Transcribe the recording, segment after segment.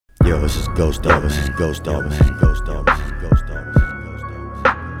Yo, this is Ghost Dog, this is Ghost Dog, man. Ghost Dog, this is Ghost Dog, this is Ghost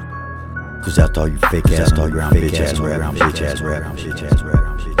Dog. Cause after all you fake ass, all you bitch ass rap, bitch ass rap, bitch ass rap,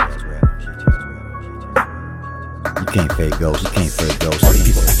 bitch ass rap. You can't fake ghosts, you can't fake ghosts. All these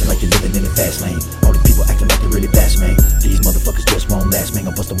people acting like they're living in the fast lane. All these people acting like they're really fast, man. These motherfuckers just won't last, man.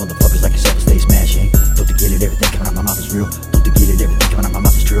 I'm busting motherfuckers like yourself and stay smashing. Don't they get it, everything coming out my mouth is real. Don't they get it, everything coming out my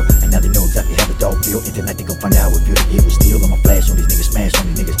mouth is true. And now they know exactly how the dog feel. And tonight they gon' find out what feel the it was steal. I'ma flash on these niggas, smash on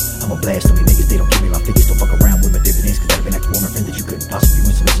these niggas. I'ma blast on these niggas, they don't give me my figures. Don't fuck around with my dividends, cause I've been acting warm and friend that you couldn't possibly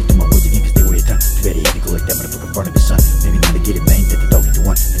win. So listen to my words again, cause they were your time. Too bad they had to go like that motherfucker in front of the sun. Maybe now they get it, man, that the dog get the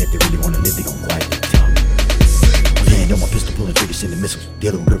one. And if they really wanna live, they gon' quiet their tongue. Hand on my pistol, pulling triggers, sending missiles. The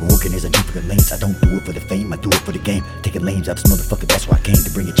other one river working as I do for the lanes. I don't do it for the fame, I do it for the game. Taking lanes out this motherfucker, that's why I came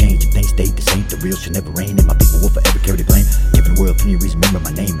to bring a change. If things stayed the same, the real should never reign. And my people will forever carry the blame. Giving the world plenty of reason, remember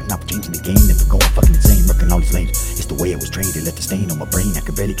my name. If not for changing the game, then for going fucking insane. Working all these lanes, it's the way I was trained. They left the stain on my brain, I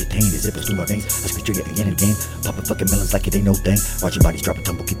could barely contain it. Zippers through my veins, I squeeze trigger again and again. Popping fucking melons like it ain't no thing. Watch your bodies drop and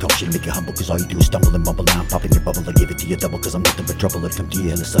tumble, keep talking shit and make you humble. Cause all you do is stumble and mumble. Now I'm popping your bubble, I give it to you double. Cause I'm nothing but trouble, let it come to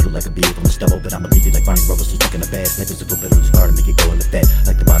you hella subtle like a bee from a stubble. But I'ma leave you like fine rubber, so stuck in the fast. Never to put better on the start and make it go in the fat.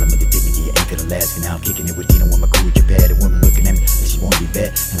 Like the bottom of the dignity, you ain't gonna last. And now I'm kicking it with Dino when my crew with your pad. And women looking at me, and she wanna be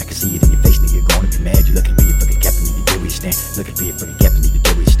bad. And I can see it in your face, nigga, you're gonna be mad. You looking for your fucking captain, you get where you stand. Looking for your fucking captain, you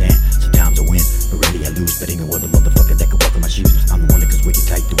get where you stand. Sometimes I win, but really I lose. But ain't no other motherfucker that can walk in my shoes. I'm the one that goes wicked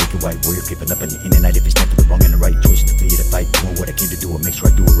tight, the wicked white warrior, creeping up on you in the night. If you stand for the wrong and the right choice, to fear to fight. Doing what I came to do, and make sure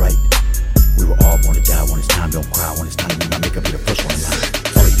I do it right. We were all born to die. When it's time, don't cry. When it's time to leave my makeup, be the first one in line.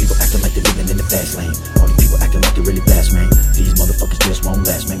 All these people acting like they're living in the fast lane. All these people acting like they're really fast, man. These motherfuckers just won't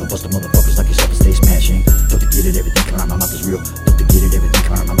last, man. Go bust the motherfuckers like yourself and stay smashing. Don't they get it, everything coming out my mouth is real. Don't they get it, everything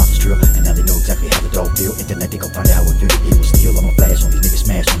coming out my mouth is true. And now they know exactly how the dog feel. And tonight they gon' find out what feel the it was steal. I'ma flash on these niggas,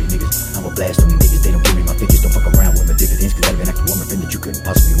 smash on these niggas. I'ma blast on these niggas, they don't give me my figures. Don't fuck around with my dividends, cause I've been acting warm and friend that you couldn't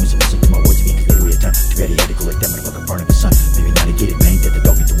possibly win. So listen to my words again, cause they were your time. Too bad they had to go like that motherfucker in front of the sun. Maybe now they get it, man, that the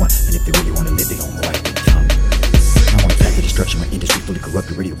dog get the one. And if they really wanna live, they gon' quiet their tongue. I wanna path to destruction, my industry fully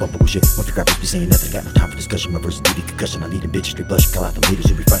corrupted, radio bumper with shit. What the rappers be saying nothing, got no time for discussion. My verse is DD concussion, I lead in bitches, straight blush. Call out the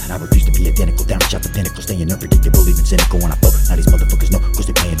leaders every front, and I refuse to be identical. Down the shop identical, staying unpredictable, even cynical when I flow. Now these motherfuckers know, cause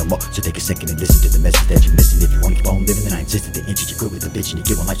they paying no more. So take a second and listen to the message that you're missing. If you wanna keep on living, then I insisted the inches you quit with a bitch. And you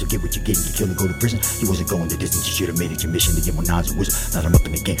get one life, so get what you get, and you kill and go to prison. You wasn't going the distance, you should've made it your mission to get more knowledge and wisdom. Now I'm up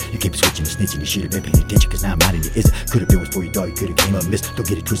in the game, you keep switching and snitching. You should've been paying attention, cause now I'm out and it isn't. Could've been was for your dog, you could've came up miss. Don't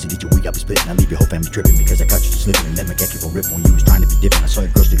get it twisted, it's your week, I'll be splitting. I leave your whole family tripping, because I caught you slipping. And let my cat keep on ripping when you was trying to be different. I saw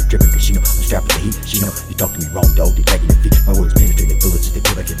your girl still tripping, cause she know I'm strapped with the heat. She know you talk to me wrong, dog, they dragging your feet. My words penetrate like bullets, they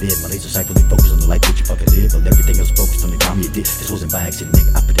feel like it did. My laser sight fully focused on the life that you fucking live. But everything else focused on the drama you did. This wasn't by accident,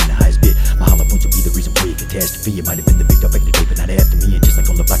 nigga, I put in the highest bid. My hollow points will be the reason for your catastrophe. It might have been the big dog back in the day, but not after me. And just like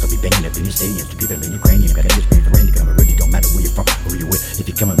on the block, I'll be banging up in your stadiums to people in Ukrainian. Got a bitch praying for rain to come, it really don't matter where you're from or who you're with. If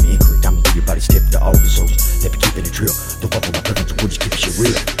you come at me incorrect, I'ma leave your body stiff to all the soldiers that be keeping it real. Don't fuck with my preference, we'll just keep shit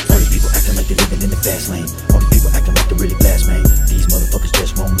real. All these people acting like they're living in the fast lane. All these people acting like they're really fast, man. These motherfuckers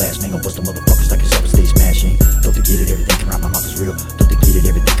just won't last, man. Gon' bust the motherfuckers like yourself and stay smashing. Don't they get it, everything coming out my mouth is real. Don't they get it,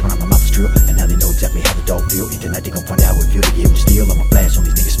 everything coming out my mouth is true. And now they know exactly how the dog feel. And tonight they gon' find out what feel to get with steel. I'ma flash on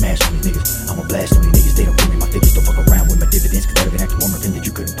these niggas, smash on these niggas. I'ma blast on these niggas, they don't give me my figures. Don't fuck around with my dividends, cause I've been acting warm and friend that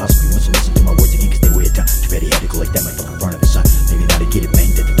you couldn't possibly win. So listen to my words again, cause they were your time. Too bad they had to go like that motherfucker in front of the sun. Maybe now they get it, man,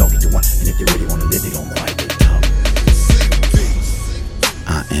 that the dog get the one. And if they really wanna live, they gon' quiet their tongue.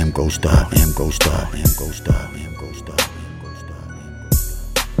 I am Ghost Dog, I am Ghost Dog, I am Ghost Dog, I am Ghost Dog.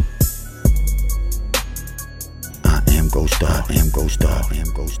 I am Ghost Dog, I am Ghost Dog, I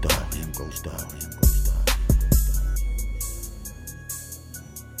am Ghost Dog, I am Ghost Dog, I am Ghost Dog.